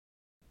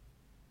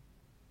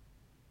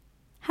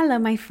Hello,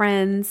 my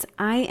friends.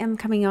 I am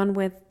coming on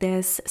with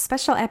this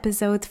special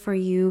episode for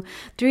you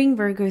during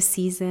Virgo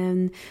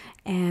season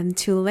and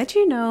to let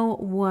you know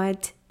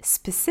what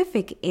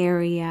specific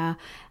area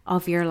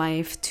of your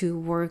life to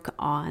work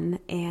on.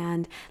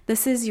 And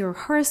this is your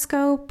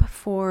horoscope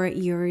for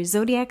your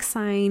zodiac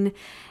sign.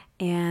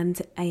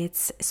 And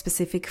it's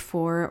specific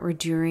for or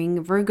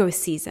during Virgo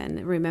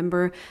season.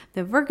 Remember,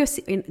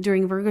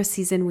 during Virgo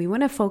season, we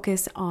want to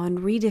focus on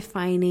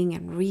redefining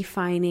and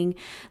refining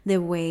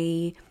the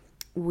way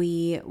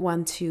we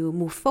want to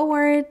move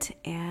forward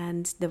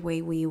and the way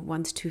we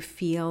want to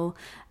feel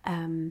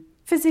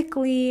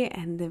physically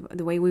and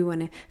the way we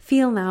want to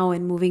feel now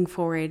and moving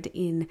forward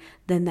in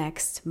the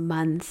next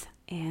month.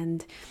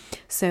 And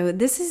so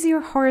this is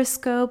your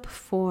horoscope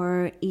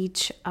for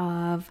each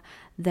of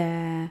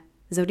the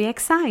zodiac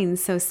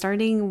signs. So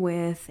starting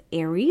with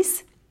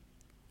Aries.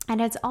 And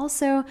it's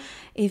also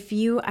if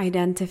you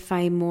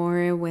identify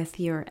more with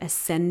your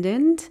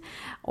ascendant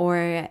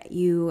or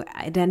you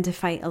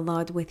identify a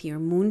lot with your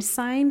moon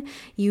sign,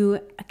 you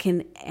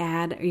can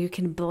add or you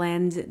can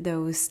blend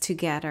those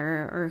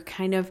together or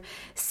kind of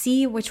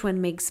see which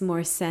one makes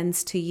more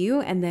sense to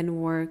you and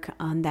then work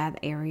on that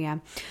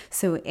area.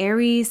 So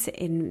Aries,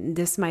 and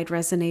this might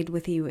resonate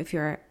with you if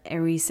you're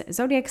Aries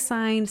zodiac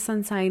sign,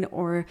 sun sign,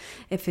 or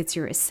if it's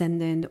your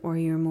ascendant or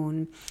your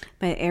moon.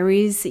 But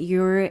Aries,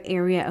 your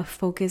area of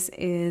focus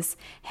is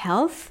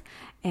health,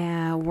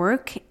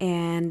 work,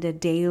 and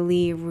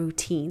daily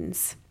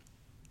routines.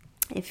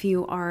 If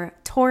you are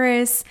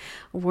Taurus,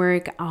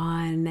 work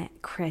on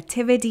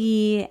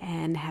creativity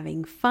and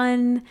having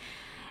fun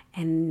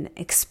and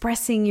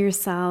expressing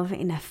yourself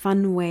in a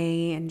fun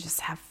way and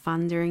just have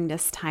fun during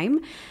this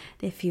time.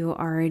 If you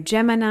are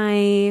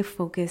Gemini,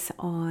 focus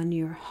on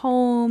your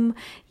home,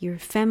 your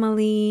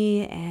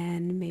family,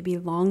 and maybe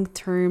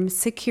long-term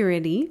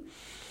security.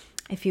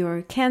 If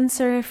you're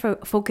Cancer,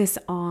 focus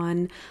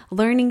on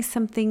learning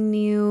something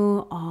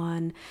new,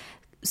 on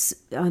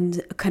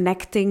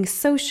connecting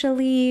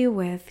socially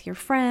with your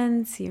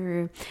friends,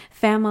 your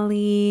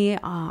family,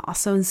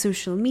 also on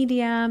social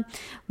media,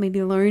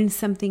 maybe learn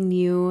something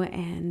new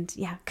and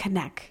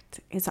connect.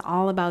 It's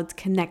all about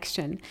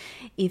connection.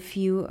 If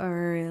you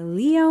are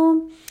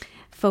Leo,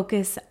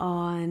 focus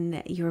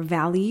on your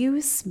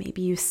values.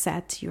 Maybe you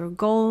set your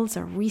goals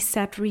or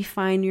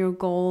refine your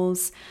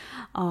goals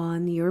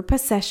on your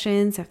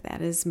possessions, if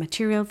that is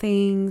material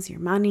things,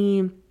 your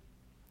money,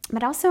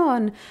 but also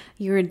on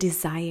your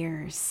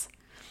desires.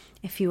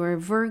 If you are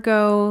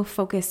Virgo,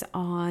 focus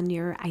on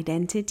your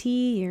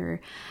identity,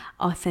 your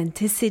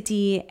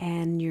authenticity,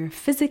 and your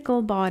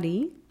physical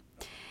body.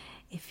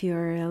 If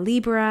you're a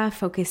Libra,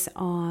 focus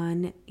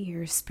on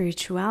your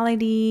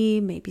spirituality,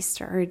 maybe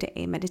start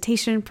a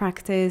meditation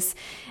practice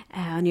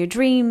on your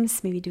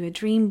dreams, maybe do a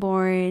dream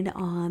board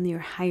on your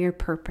higher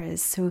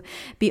purpose. So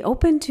be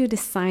open to the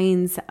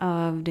signs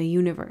of the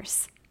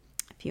universe.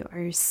 If you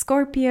are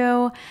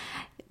Scorpio,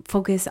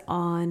 focus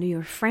on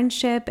your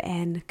friendship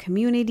and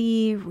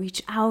community,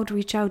 reach out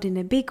in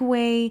a big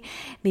way,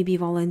 maybe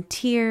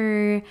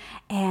volunteer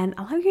and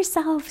allow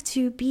yourself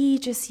to be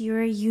just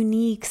your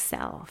unique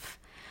self.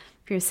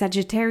 If you're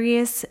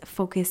Sagittarius,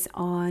 focus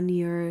on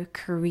your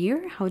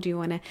career. How do you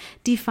want to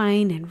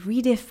define and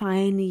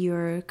redefine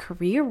your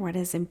career? What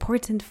is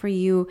important for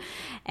you?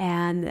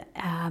 And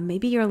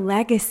maybe your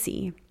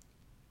legacy.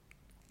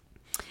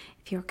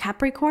 If you're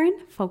Capricorn,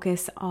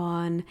 focus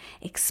on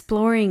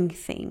exploring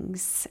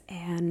things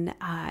and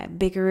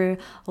bigger,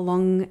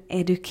 long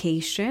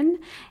education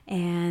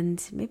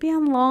and maybe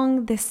on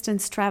long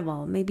distance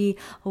travel. Maybe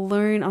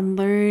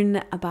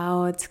learn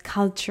about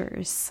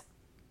cultures.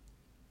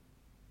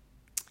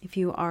 If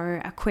you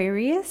are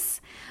Aquarius,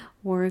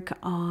 work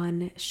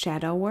on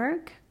shadow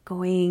work,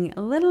 going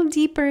a little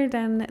deeper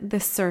than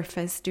the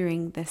surface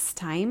during this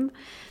time.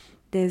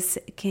 This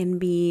can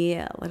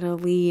be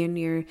literally in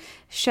your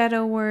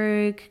shadow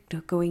work,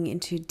 going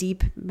into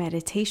deep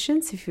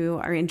meditations. If you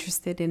are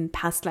interested in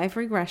past life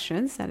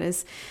regressions, that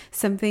is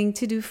something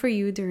to do for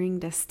you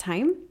during this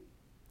time.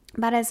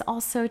 But as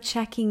also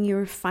checking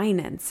your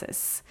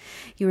finances,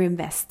 your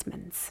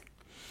investments.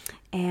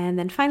 And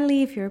then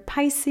finally, if you're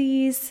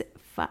Pisces,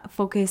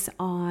 focus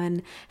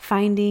on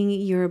finding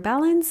your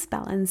balance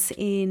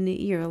in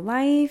your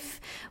life,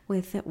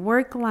 with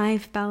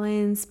work-life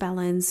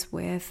balance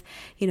with,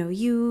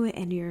 you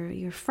and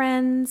your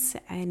friends,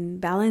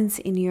 and balance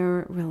in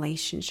your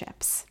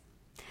relationships.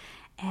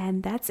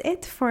 And that's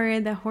it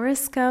for the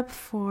horoscope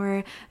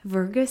for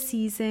Virgo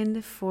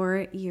season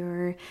for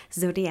your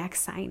zodiac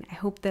sign. I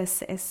hope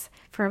this is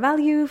for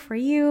value for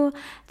you.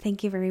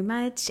 Thank you very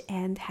much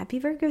and happy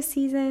Virgo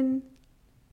season.